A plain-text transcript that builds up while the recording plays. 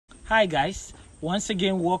Hi guys, once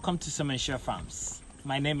again welcome to semanhyiafarms.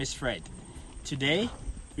 My name is Fred. Today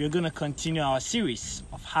we're going to continue our series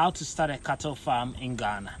of how to start a cattle farm in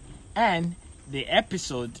Ghana and the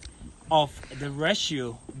episode of the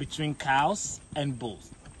ratio between cows and bulls.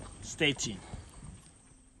 Stay tuned.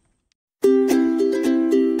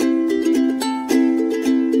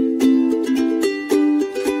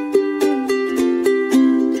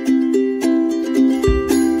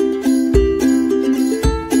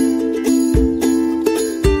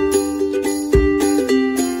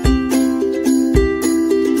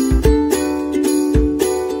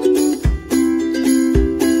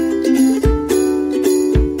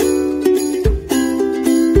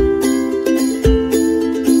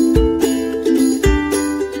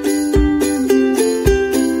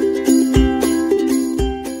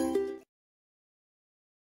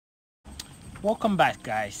 Welcome back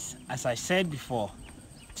guys. As I said before,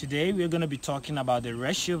 today we're going to be talking about the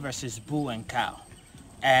ratio versus bull and cow.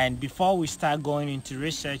 And before we start going into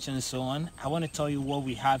research and so on, I want to tell you what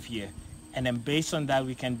we have here, and then based on that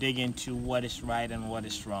we can dig into what is right and what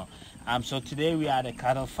is wrong. So today we are at the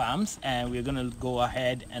cattle farms and we're going to go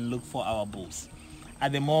ahead and look for our bulls.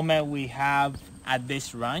 At the moment we have at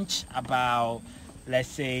this ranch about, let's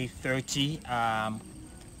say, 30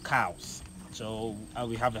 cows. So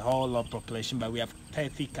we have a whole lot of population, but we have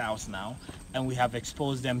 30 cows now, and we have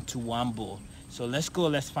exposed them to one bull. So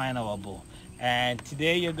let's find our bull. And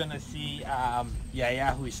today you're gonna see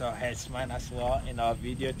Yaya, who is our headsman as well, in our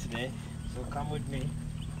video today. So come with me.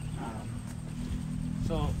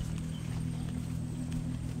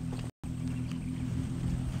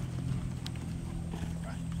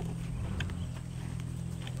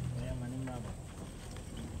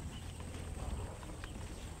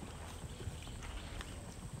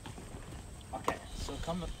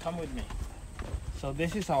 Come with me. So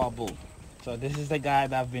this is our bull. So this is the guy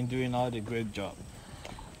that's been doing all the great job,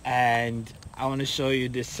 and I want to show you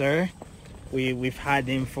this, sir. We've had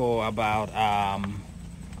him for about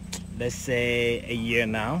let's say a year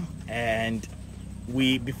now, and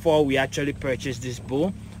before we actually purchased this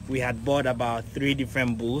bull, we had bought about 3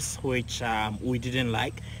 different bulls which we didn't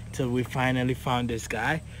like, till we finally found this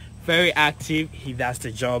guy. Very active, he does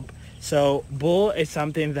the job. So bull is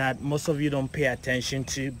something that most of you don't pay attention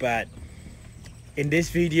to, but in this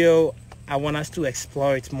video I want us to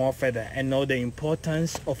explore it more further and know the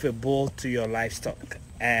importance of a bull to your livestock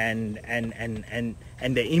and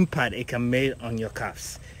the impact it can make on your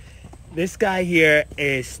calves. This guy here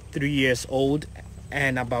is 3 years old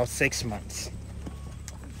and about 6 months.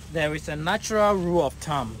 There is a natural rule of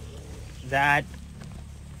thumb that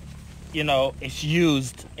it's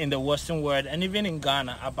used in the Western world and even in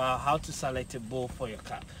Ghana about how to select a bull for your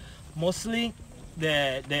calf. Mostly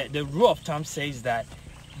the rule of thumb says that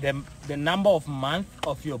the number of months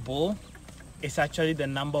of your bull is actually the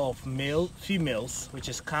number of females, which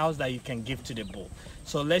is cows, that you can give to the bull.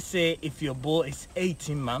 So let's say if your bull is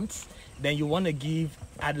 18 months, then you want to give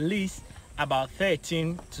at least about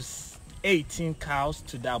 13 to 18 cows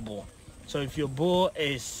to that bull. So if your bull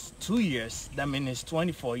is 2 years, that means it's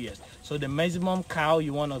 24 years. So the maximum cow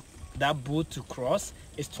you want that bull to cross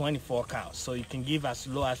is 24 cows. So you can give as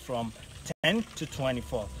low as from 10 to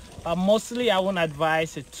 24. But mostly I won't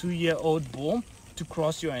advise a 2-year-old bull to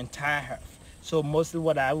cross your entire herd. So mostly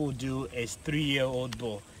what I will do is 3-year-old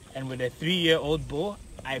bull. And with a 3-year-old bull,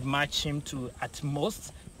 I match him to at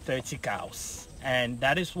most 30 cows. And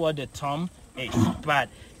that is what the thumb is. But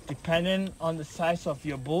depending on the size of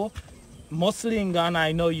your bull, mostly in Ghana,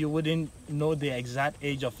 I know you wouldn't know the exact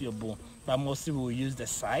age of your bull, but mostly we'll use the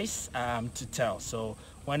size to tell. So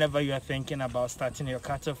whenever you're thinking about starting your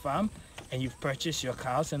cattle farm and you've purchased your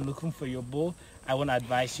cows and looking for your bull, I want to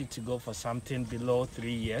advise you to go for something below 3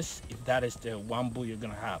 years, if that is the one bull you're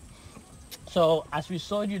going to have. So as we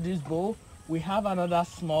showed you this bull, we have another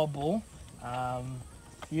small bull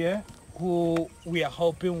here who we are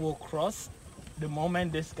hoping will cross the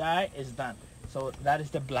moment this guy is done. So that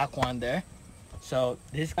is the black one there. So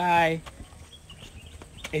this guy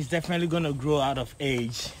is definitely going to grow out of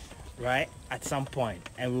age, right, at some point,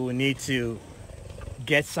 and we will need to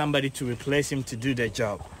get somebody to replace him to do the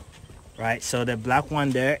job, right? So the black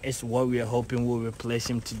one there is what we are hoping will replace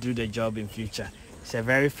him to do the job in future. It's a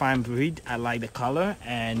very fine breed. I like the color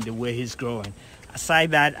and the way he's growing.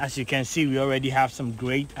 Aside that, as you can see, we already have some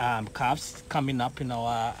great calves coming up in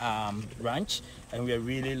our ranch, and we are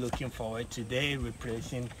really looking forward to today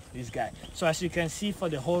replacing this guy. So as you can see, for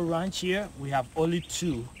the whole ranch here, we have only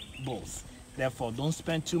 2 bulls. Therefore, don't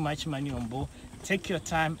spend too much money on bull. Take your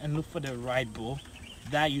time and look for the right bull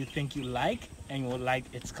that you think you like and you will like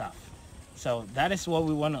its calf. So that is what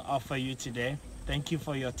we want to offer you today. Thank you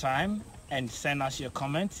for your time, and send us your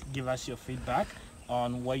comments, give us your feedback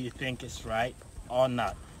on what you think is right or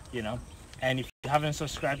not, you know. And if you haven't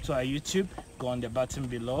subscribed to our YouTube, go on the button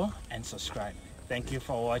below and subscribe. Thank you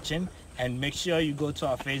for watching, and make sure you go to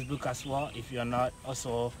our Facebook as well if you're not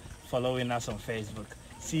also following us on Facebook.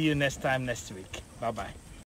 See you next time next week. Bye bye.